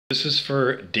This is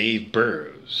for Dave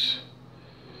Burrows.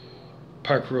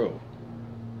 Park Row.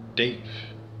 Dave.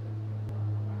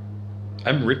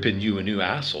 I'm ripping you a new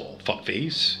asshole,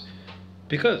 fuckface.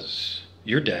 Because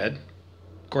your dad,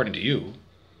 according to you,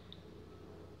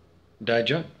 died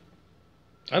young.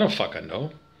 I don't fucking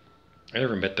know. I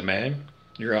never met the man.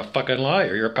 You're a fucking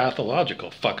liar. You're a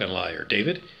pathological fucking liar,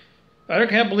 David. I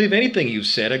can't believe anything you've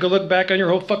said. I go look back on your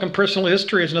whole fucking personal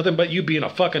history. It's nothing but you being a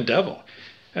fucking devil.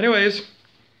 Anyways,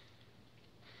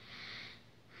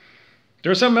 there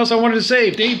was something else I wanted to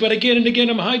say, Dave, but again and again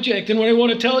I'm hijacked. And when I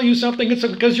want to tell you something, it's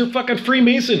because you're fucking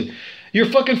Freemason. You're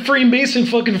fucking Freemason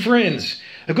fucking friends.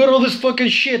 I've got all this fucking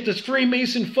shit, this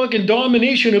Freemason fucking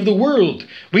domination of the world.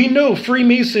 We know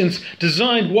Freemasons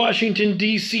designed Washington,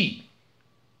 D.C.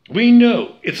 We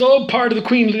know. It's all part of the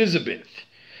Queen Elizabeth.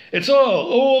 It's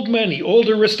all old money, old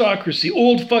aristocracy,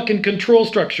 old fucking control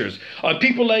structures on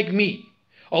people like me.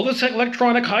 All this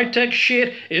electronic high-tech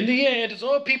shit, in the end, it's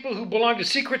all people who belong to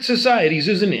secret societies,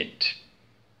 isn't it?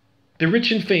 The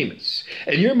rich and famous.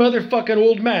 And your motherfucking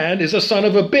old man is a son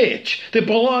of a bitch that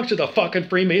belongs to the fucking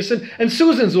Freemason, and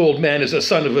Susan's old man is a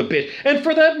son of a bitch. And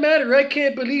for that matter, I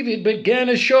can't believe it, but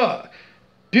Ganna Shaw,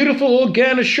 beautiful old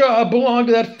Ganna Shaw, belonged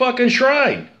to that fucking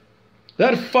shrine.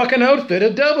 That fucking outfit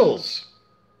of devils.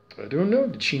 I don't know,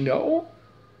 did she know?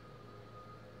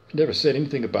 She never said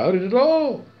anything about it at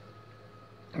all.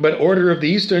 But Order of the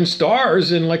Eastern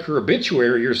Stars in like her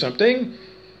obituary or something.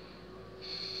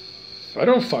 I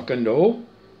don't fucking know.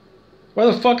 Why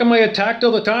the fuck am I attacked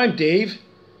all the time, Dave?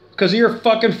 Because of your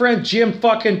fucking friend Jim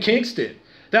fucking Kingston.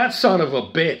 That son of a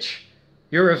bitch.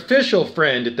 Your official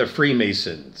friend at the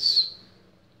Freemasons.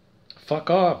 Fuck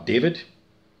off, David.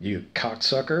 You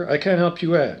cocksucker. I can't help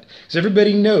you out. Because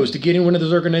everybody knows to get in one of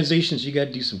those organizations you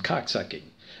gotta do some cocksucking.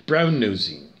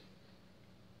 Brown-nosing.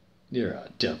 You're a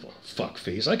devil,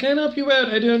 fuckface. I can't help you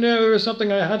out. I don't know. There was something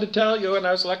I had to tell you, and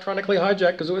I was electronically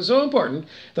hijacked because it was so important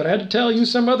that I had to tell you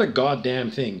some other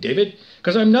goddamn thing, David.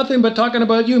 Because I'm nothing but talking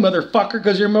about you, motherfucker,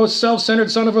 because you're most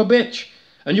self-centered son of a bitch.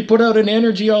 And you put out an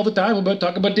energy all the time about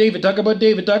talk about David, talk about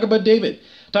David, talk about David.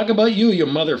 Talk about you, you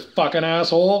motherfucking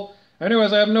asshole.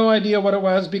 Anyways, I have no idea what it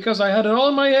was because I had it all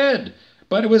in my head.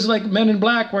 But it was like Men in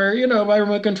Black where, you know, by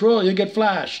remote control, you get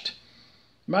flashed.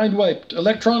 Mind wiped,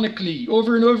 electronically,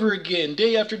 over and over again,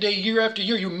 day after day, year after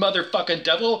year, you motherfucking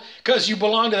devil, because you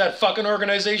belong to that fucking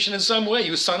organization in some way,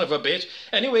 you son of a bitch.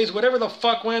 Anyways, whatever the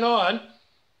fuck went on,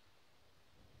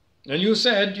 and you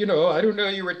said, you know, I don't know,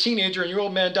 you were a teenager and your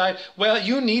old man died. Well,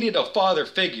 you needed a father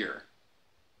figure.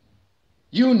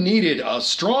 You needed a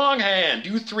strong hand,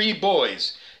 you three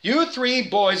boys. You three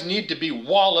boys need to be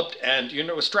walloped and, you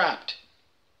know, strapped.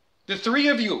 The three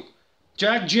of you,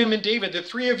 Jack, Jim, and David, the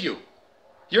three of you.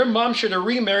 Your mom should have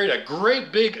remarried a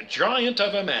great big giant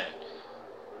of a man.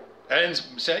 And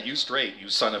set you straight, you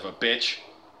son of a bitch.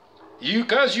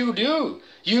 Cause you do.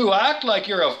 You act like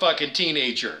you're a fucking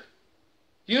teenager.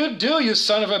 You do, you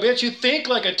son of a bitch. You think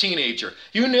like a teenager.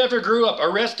 You never grew up.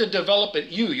 Arrested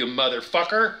development, you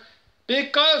motherfucker.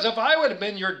 Because if I would have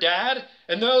been your dad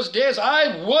in those days,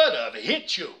 I would have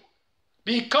hit you.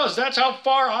 Because that's how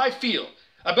far I feel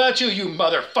about you, you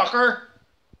motherfucker.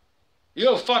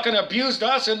 You fucking abused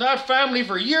us and that family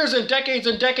for years and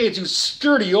decades, you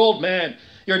sturdy old man.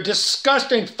 You're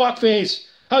disgusting fuckface.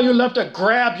 How you love to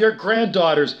grab your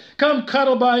granddaughters. Come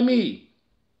cuddle by me.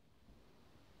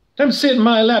 Come sit in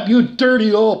my lap, you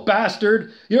dirty old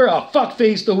bastard. You're a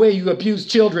fuckface the way you abuse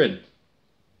children.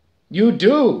 You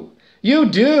do. You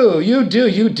do. You do.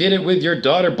 You did it with your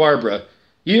daughter Barbara.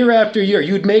 Year after year,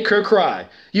 you'd make her cry.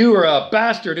 You were a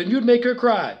bastard and you'd make her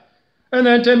cry. And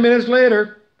then 10 minutes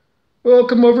later, oh,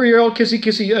 come over here, all kissy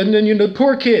kissy. And then, you know,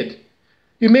 poor kid.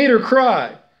 You made her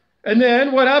cry. And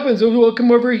then what happens? Oh, well,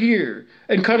 come over here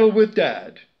and cuddle with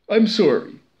Dad. I'm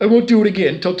sorry. I won't do it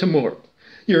again until tomorrow.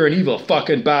 You're an evil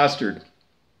fucking bastard.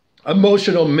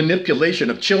 Emotional manipulation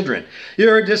of children.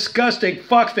 You're a disgusting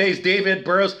fuckface, David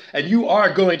Burrows, and you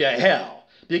are going to hell.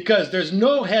 Because there's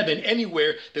no heaven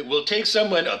anywhere that will take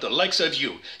someone of the likes of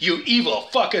you. You evil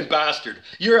fucking bastard.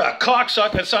 You're a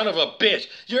cocksucking son of a bitch.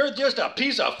 You're just a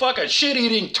piece of fucking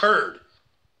shit-eating turd.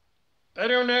 I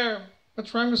don't know.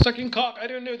 What's wrong with sucking cock? I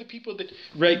don't know the people that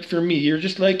write for me. You're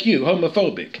just like you,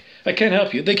 homophobic. I can't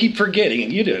help you. They keep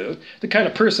forgetting, you know. The kind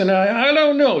of person I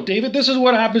don't know, David. This is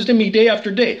what happens to me day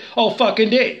after day. All fucking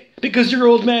day. Because your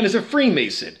old man is a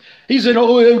Freemason. He's an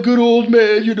good old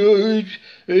man, you know.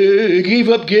 Gave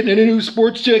up getting a new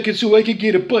sports jacket so I could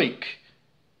get a bike.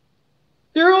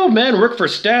 Your old man worked for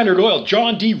Standard Oil,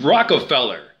 John D.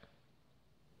 Rockefeller.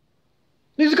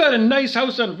 He's got a nice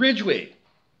house on Ridgeway.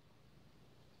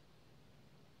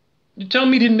 You tell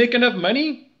me he didn't make enough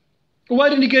money? Why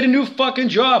didn't he get a new fucking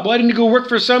job? Why didn't he go work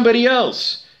for somebody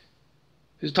else?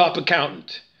 His top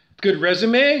accountant. Good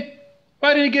resume?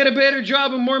 Why didn't he get a better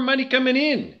job and more money coming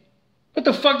in? What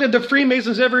the fuck did the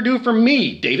Freemasons ever do for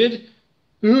me, David?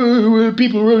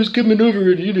 People were always coming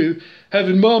over and,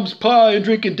 having mom's pie and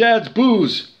drinking dad's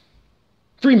booze.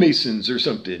 Freemasons or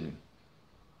something.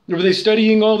 Were they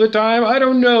studying all the time? I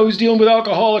don't know. He's dealing with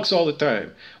alcoholics all the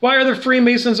time. Why are the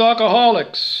Freemasons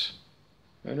alcoholics?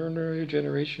 I don't know. Your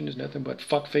generation is nothing but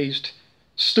fuck-faced.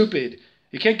 Stupid.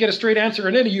 You can't get a straight answer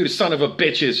on any of you son of a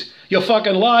bitches. You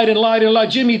fucking lied and lied and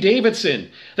lied. Jimmy Davidson.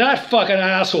 That fucking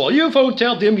asshole. You phone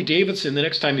tell Jimmy Davidson the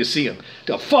next time you see him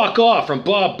to fuck off from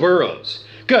Bob Burrows.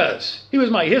 Because he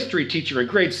was my history teacher in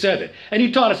grade 7. And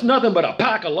he taught us nothing but a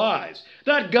pack of lies.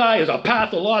 That guy is a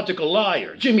pathological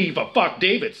liar. Jimmy fuck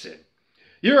Davidson.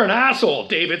 You're an asshole,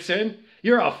 Davidson.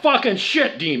 You're a fucking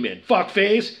shit demon,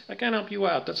 fuckface. I can't help you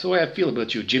out. That's the way I feel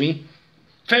about you, Jimmy.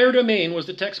 Fair Domain was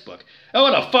the textbook. Oh,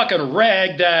 what a fucking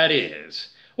rag that is.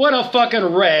 What a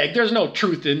fucking rag. There's no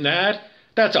truth in that.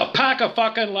 That's a pack of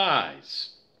fucking lies.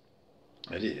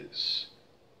 It is.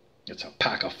 It's a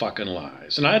pack of fucking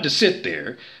lies. And I had to sit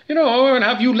there, and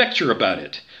have you lecture about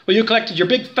it. Well, you collected your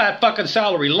big fat fucking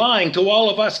salary lying to all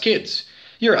of us kids.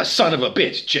 You're a son of a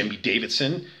bitch, Jimmy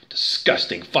Davidson.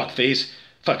 Disgusting fuckface.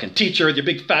 Fucking teacher with your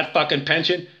big fat fucking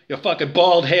pension. Your fucking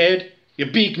bald head.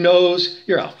 Your beak nose.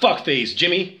 You're a fuckface,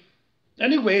 Jimmy.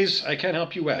 Anyways, I can't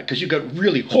help you out because you got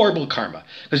really horrible karma.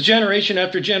 Because generation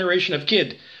after generation of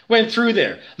kid went through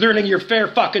there learning your fair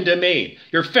fucking domain.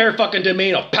 Your fair fucking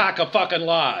domain of pack of fucking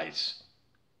lies.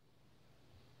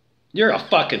 You're a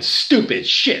fucking stupid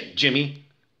shit, Jimmy.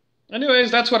 Anyways,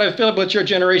 that's what I feel about your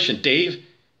generation, Dave.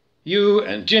 You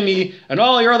and Jimmy and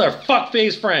all your other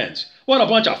fuckface friends. What a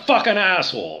bunch of fucking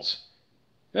assholes.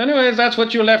 Anyways, that's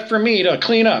what you left for me to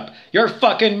clean up. Your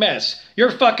fucking mess.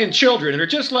 Your fucking children are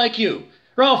just like you.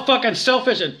 They're all fucking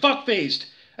selfish and fuck-faced.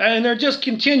 And they're just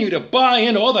continue to buy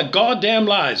into all the goddamn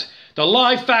lies. The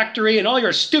lie factory and all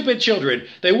your stupid children.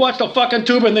 They watch the fucking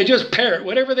tube and they just parrot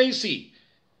whatever they see.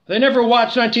 They never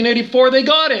watched 1984. They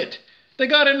got it. They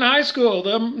got it in high school.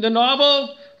 The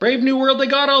novel, Brave New World, they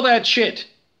got all that shit.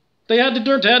 They had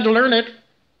to learn it.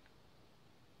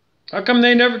 How come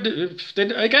they never did?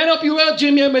 I can't help you out,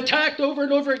 Jimmy. I'm attacked over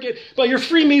and over again by your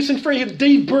Freemason friend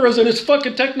Dave Burrows and his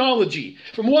fucking technology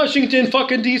from Washington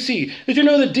fucking D.C. Did you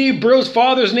know that Dave Burrows'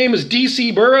 father's name is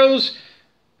D.C. Burrows?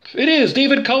 It is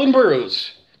David Cullen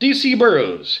Burrows. D.C.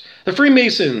 Burrows. The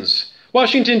Freemasons.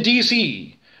 Washington,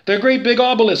 D.C. The great big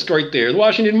obelisk right there. The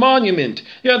Washington Monument.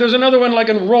 Yeah, there's another one like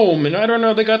in Rome, and I don't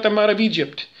know, they got them out of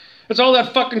Egypt. It's all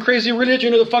that fucking crazy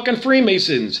religion of the fucking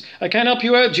Freemasons. I can't help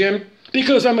you out, Jim.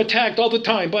 Because I'm attacked all the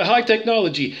time by high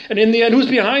technology. And in the end, who's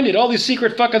behind it? All these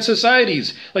secret fucking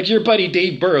societies. Like your buddy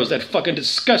Dave Burrows, that fucking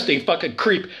disgusting fucking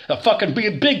creep. A fucking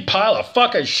big pile of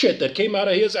fucking shit that came out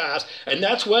of his ass. And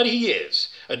that's what he is.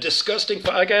 A disgusting...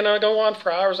 Again, I go on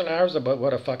for hours and hours about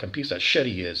what a fucking piece of shit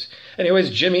he is.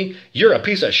 Anyways, Jimmy, you're a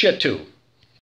piece of shit too.